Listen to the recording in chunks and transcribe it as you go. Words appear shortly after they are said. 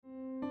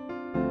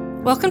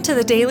Welcome to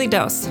the Daily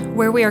Dose,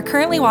 where we are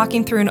currently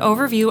walking through an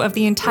overview of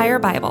the entire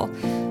Bible.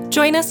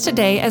 Join us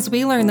today as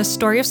we learn the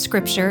story of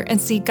Scripture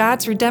and see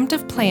God's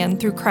redemptive plan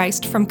through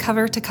Christ from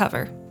cover to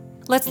cover.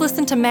 Let's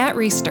listen to Matt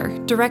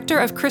Reisetter, Director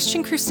of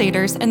Christian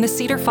Crusaders and the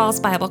Cedar Falls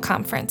Bible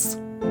Conference.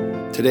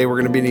 Today we're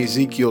going to be in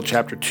Ezekiel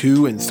chapter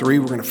 2 and 3.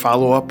 We're going to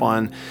follow up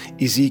on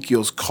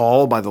Ezekiel's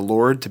call by the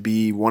Lord to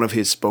be one of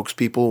his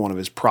spokespeople, one of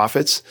his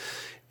prophets.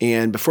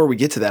 And before we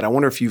get to that, I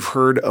wonder if you've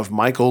heard of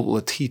Michael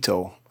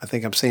Latito. I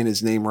think I'm saying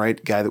his name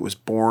right, guy that was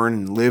born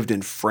and lived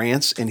in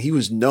France, and he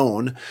was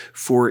known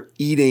for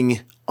eating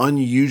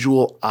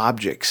unusual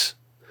objects.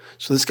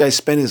 So this guy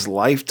spent his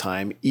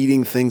lifetime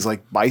eating things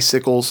like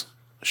bicycles,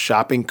 a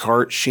shopping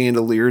cart,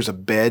 chandeliers, a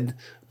bed,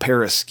 a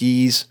pair of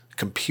skis, a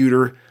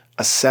computer,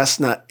 a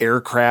Cessna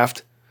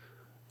aircraft,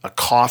 a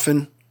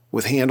coffin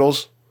with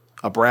handles,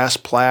 a brass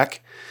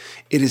plaque.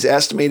 It is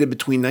estimated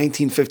between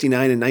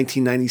 1959 and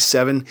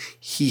 1997,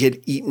 he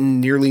had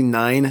eaten nearly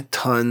 9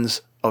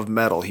 tons of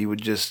metal. He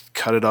would just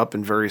cut it up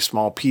in very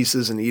small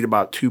pieces and eat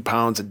about 2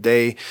 pounds a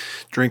day,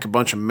 drink a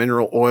bunch of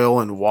mineral oil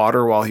and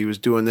water while he was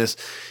doing this.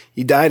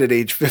 He died at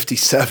age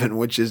 57,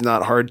 which is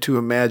not hard to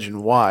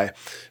imagine why.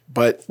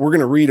 But we're going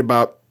to read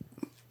about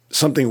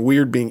something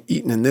weird being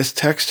eaten in this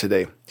text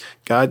today.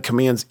 God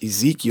commands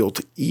Ezekiel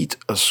to eat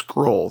a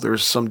scroll.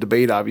 There's some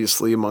debate,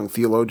 obviously, among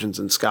theologians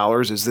and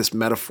scholars. Is this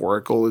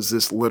metaphorical? Is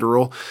this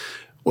literal?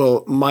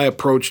 Well, my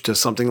approach to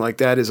something like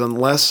that is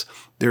unless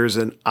there's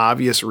an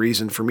obvious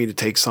reason for me to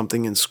take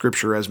something in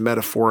Scripture as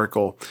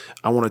metaphorical,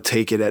 I want to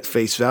take it at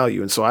face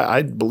value. And so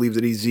I believe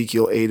that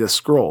Ezekiel ate a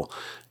scroll.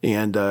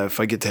 And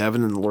if I get to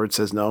heaven and the Lord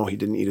says, no, he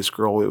didn't eat a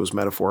scroll, it was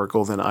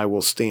metaphorical, then I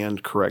will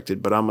stand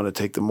corrected. But I'm going to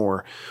take the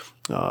more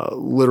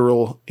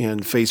literal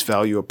and face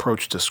value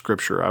approach to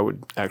Scripture. I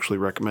would actually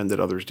recommend that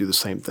others do the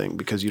same thing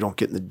because you don't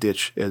get in the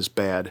ditch as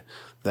bad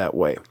that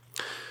way.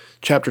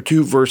 Chapter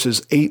 2,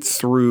 verses 8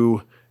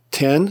 through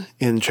 10,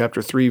 in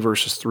chapter 3,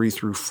 verses 1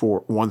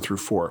 through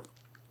 4.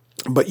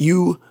 But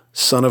you,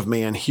 son of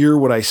man, hear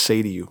what I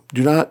say to you.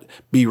 Do not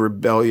be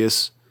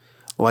rebellious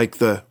like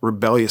the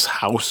rebellious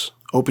house.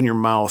 Open your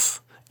mouth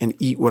and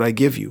eat what I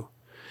give you.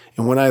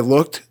 And when I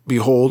looked,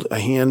 behold, a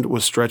hand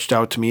was stretched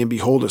out to me, and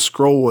behold, a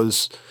scroll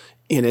was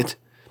in it,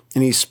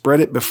 and he spread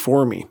it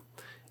before me.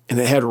 And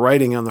it had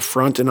writing on the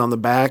front and on the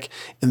back,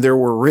 and there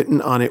were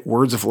written on it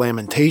words of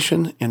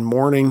lamentation and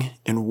mourning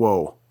and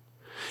woe.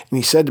 And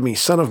he said to me,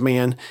 Son of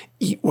man,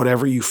 eat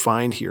whatever you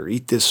find here.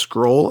 Eat this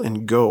scroll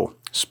and go.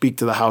 Speak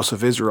to the house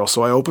of Israel.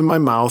 So I opened my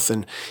mouth,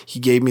 and he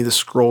gave me the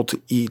scroll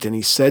to eat. And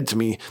he said to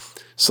me,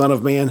 Son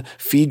of man,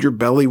 feed your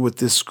belly with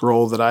this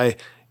scroll that I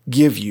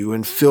give you,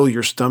 and fill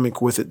your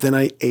stomach with it. Then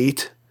I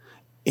ate,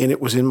 and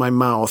it was in my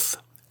mouth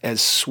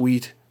as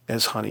sweet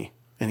as honey.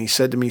 And he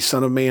said to me,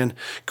 Son of man,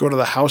 go to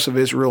the house of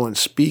Israel and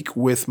speak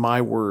with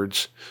my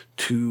words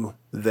to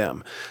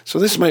them. So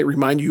this might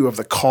remind you of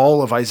the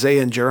call of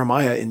Isaiah and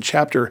Jeremiah. In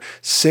chapter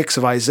 6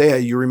 of Isaiah,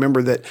 you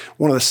remember that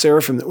one of the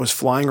seraphim that was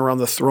flying around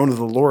the throne of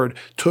the Lord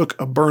took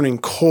a burning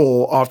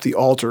coal off the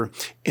altar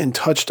and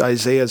touched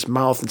Isaiah's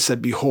mouth and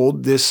said,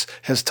 Behold, this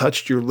has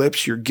touched your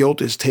lips, your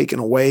guilt is taken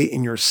away,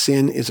 and your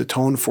sin is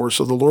atoned for.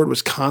 So the Lord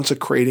was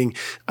consecrating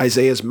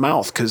Isaiah's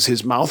mouth because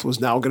his mouth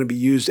was now going to be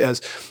used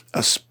as a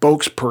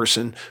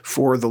spokesperson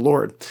for the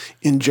Lord.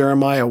 In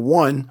Jeremiah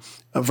 1,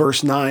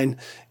 verse 9,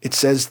 it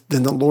says,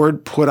 Then the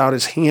Lord put out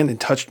his hand and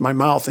touched my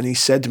mouth, and he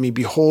said to me,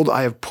 Behold,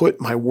 I have put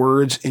my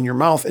words in your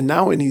mouth. And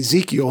now in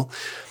Ezekiel,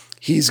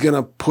 he's going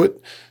to put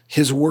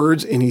his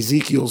words in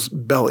Ezekiel's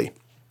belly.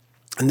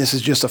 And this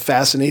is just a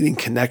fascinating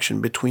connection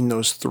between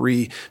those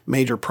three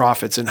major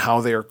prophets and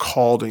how they are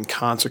called and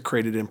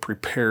consecrated and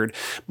prepared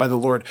by the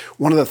Lord.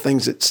 One of the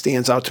things that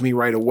stands out to me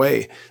right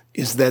away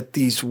is that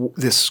this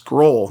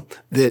scroll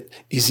that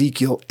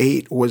Ezekiel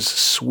ate was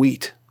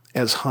sweet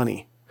as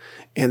honey.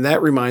 And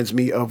that reminds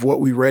me of what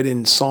we read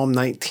in Psalm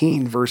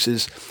 19,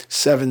 verses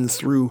 7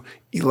 through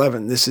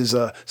 11. This is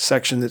a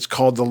section that's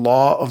called The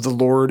Law of the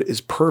Lord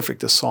is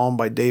Perfect, a psalm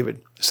by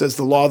David. It says,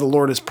 The law of the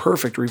Lord is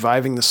perfect,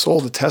 reviving the soul.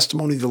 The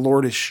testimony of the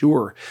Lord is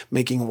sure,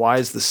 making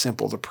wise the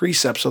simple. The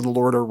precepts of the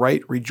Lord are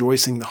right,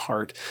 rejoicing the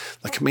heart.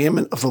 The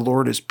commandment of the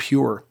Lord is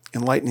pure,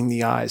 enlightening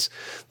the eyes.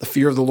 The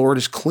fear of the Lord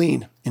is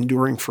clean,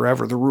 enduring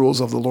forever. The rules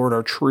of the Lord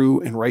are true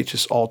and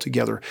righteous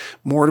altogether.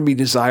 More to be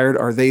desired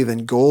are they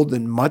than gold,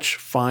 than much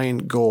fine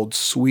gold,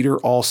 sweeter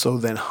also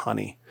than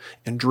honey,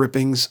 and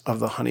drippings of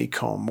the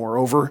honeycomb.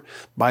 Moreover,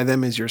 by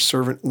them is your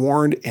servant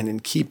warned, and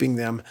in keeping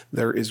them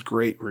there is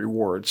great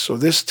reward. So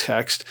this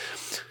text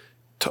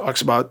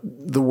talks about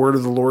the word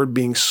of the Lord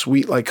being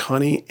sweet like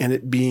honey, and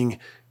it being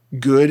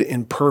good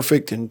and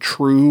perfect and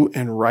true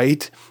and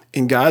right.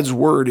 And God's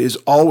word is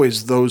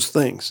always those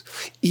things.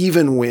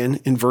 Even when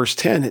in verse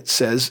 10 it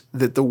says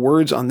that the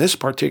words on this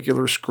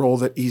particular scroll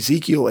that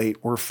Ezekiel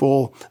ate were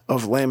full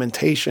of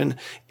lamentation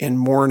and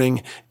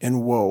mourning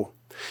and woe.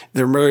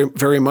 They're very,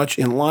 very much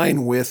in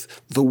line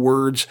with the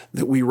words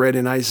that we read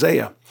in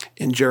Isaiah,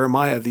 in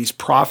Jeremiah, these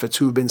prophets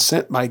who have been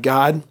sent by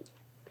God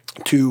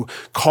to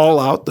call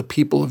out the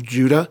people of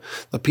Judah,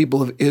 the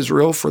people of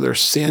Israel for their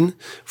sin,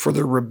 for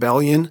their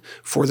rebellion,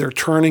 for their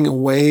turning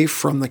away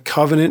from the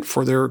covenant,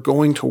 for their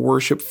going to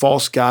worship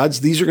false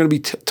gods. These are going to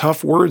be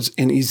tough words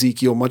in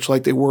Ezekiel, much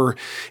like they were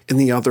in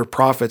the other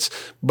prophets.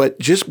 But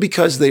just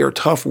because they are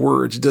tough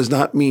words does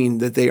not mean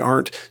that they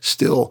aren't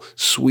still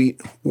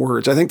sweet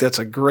words. I think that's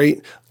a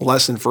great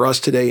lesson for us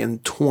today in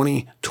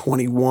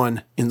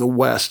 2021 in the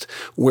West,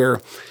 where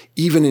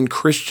even in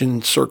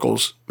Christian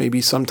circles, maybe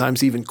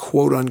sometimes even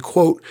quote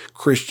unquote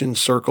Christian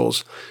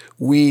circles,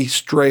 we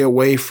stray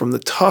away from the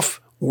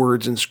tough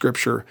words in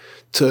Scripture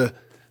to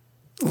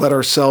let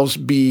ourselves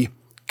be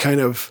kind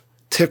of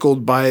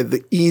tickled by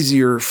the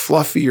easier,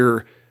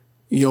 fluffier,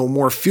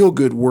 more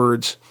feel-good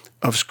words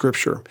of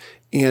Scripture.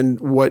 And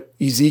what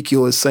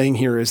Ezekiel is saying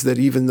here is that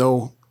even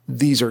though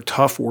these are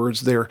tough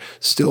words, they're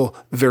still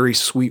very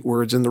sweet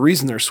words. And the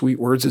reason they're sweet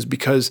words is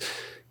because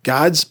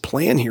God's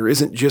plan here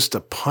isn't just to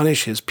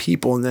punish his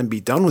people and then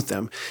be done with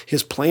them.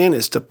 His plan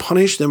is to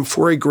punish them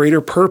for a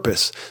greater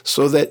purpose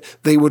so that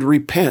they would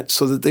repent,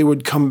 so that they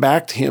would come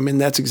back to him. And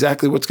that's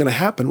exactly what's going to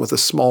happen with a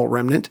small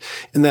remnant.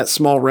 And that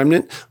small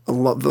remnant, the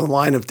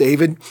line of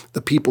David,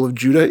 the people of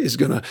Judah, is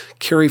going to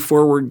carry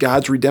forward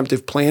God's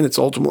redemptive plan. It's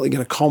ultimately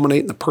going to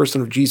culminate in the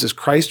person of Jesus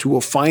Christ, who will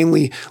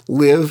finally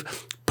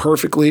live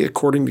perfectly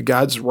according to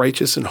God's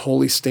righteous and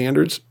holy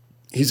standards.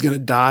 He's going to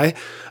die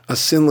a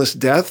sinless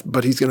death,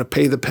 but he's going to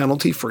pay the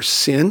penalty for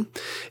sin,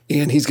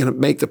 and he's going to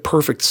make the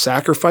perfect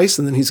sacrifice,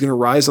 and then he's going to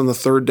rise on the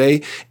third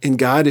day. And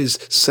God is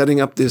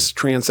setting up this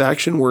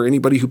transaction where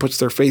anybody who puts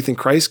their faith in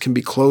Christ can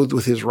be clothed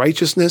with his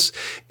righteousness,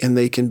 and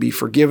they can be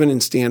forgiven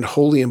and stand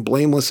holy and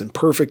blameless and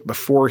perfect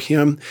before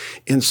him.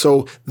 And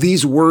so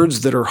these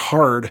words that are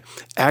hard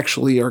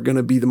actually are going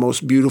to be the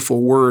most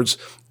beautiful words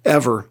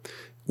ever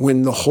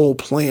when the whole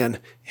plan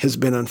has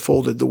been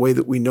unfolded the way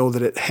that we know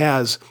that it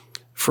has,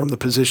 from the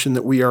position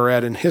that we are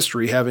at in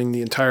history, having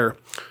the entire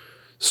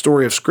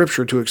story of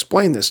Scripture to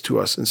explain this to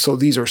us. And so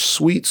these are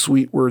sweet,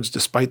 sweet words,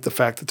 despite the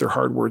fact that they're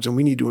hard words. And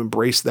we need to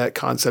embrace that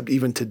concept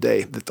even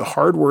today, that the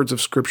hard words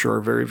of Scripture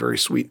are very, very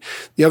sweet.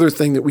 The other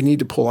thing that we need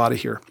to pull out of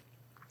here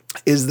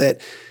is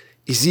that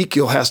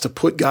Ezekiel has to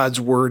put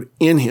God's word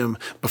in him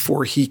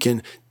before he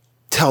can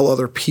tell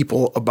other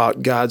people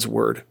about God's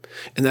word.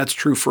 And that's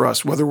true for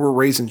us. Whether we're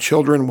raising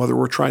children, whether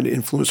we're trying to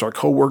influence our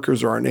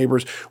coworkers or our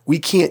neighbors, we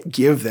can't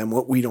give them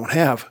what we don't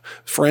have.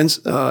 Friends,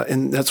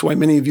 and that's why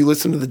many of you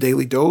listen to the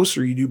Daily Dose,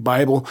 or you do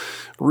Bible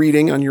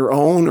reading on your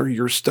own, or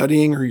you're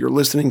studying, or you're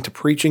listening to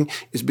preaching,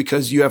 is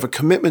because you have a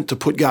commitment to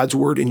put God's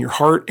word in your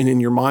heart and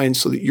in your mind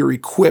so that you're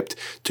equipped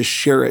to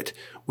share it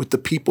with the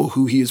people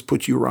who he has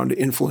put you around to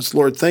influence.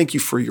 Lord, thank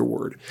you for your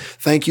word.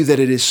 Thank you that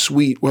it is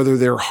sweet, whether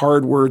they're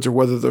hard words or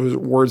whether they're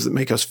words that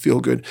make us feel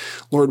good.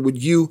 Lord,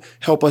 would you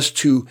help us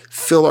to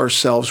fill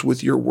ourselves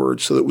with your word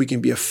so that we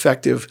can be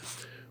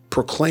effective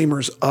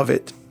proclaimers of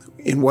it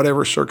in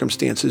whatever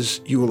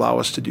circumstances you allow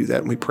us to do that.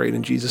 And we pray it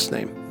in Jesus'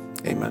 name.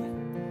 Amen.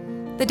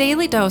 The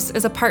Daily Dose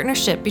is a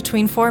partnership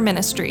between 4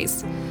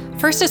 ministries.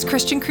 First is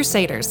Christian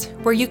Crusaders,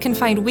 where you can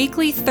find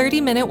weekly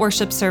 30-minute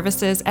worship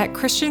services at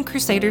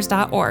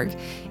christiancrusaders.org,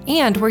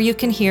 and where you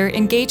can hear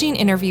engaging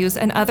interviews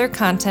and other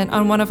content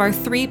on one of our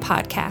 3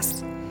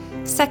 podcasts.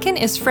 Second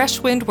is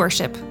Fresh Wind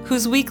Worship,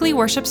 whose weekly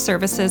worship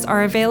services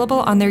are available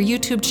on their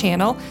YouTube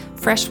channel,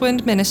 Fresh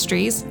Wind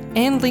Ministries,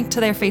 and linked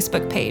to their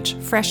Facebook page,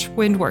 Fresh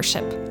Wind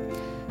Worship.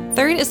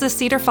 Third is the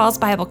Cedar Falls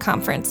Bible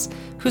Conference,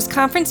 whose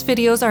conference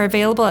videos are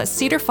available at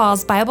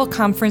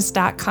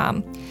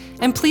cedarfallsbibleconference.com.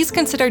 And please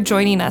consider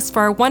joining us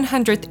for our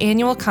 100th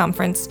annual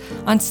conference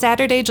on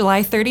Saturday,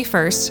 July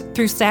 31st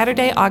through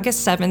Saturday,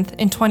 August 7th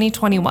in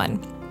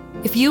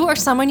 2021. If you or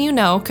someone you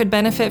know could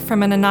benefit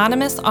from an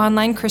anonymous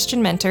online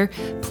Christian mentor,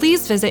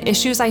 please visit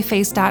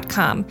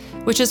issuesiface.com,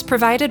 which is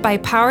provided by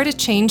Power to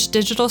Change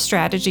Digital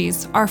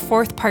Strategies, our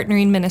 4th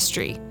partnering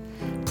ministry.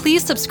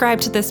 Please subscribe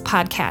to this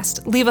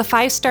podcast, leave a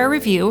 5-star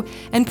review,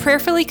 and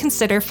prayerfully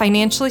consider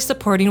financially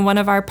supporting one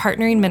of our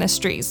partnering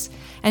ministries.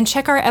 And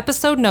check our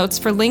episode notes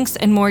for links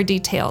and more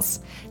details.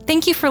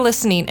 Thank you for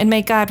listening, and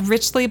may God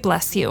richly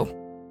bless you.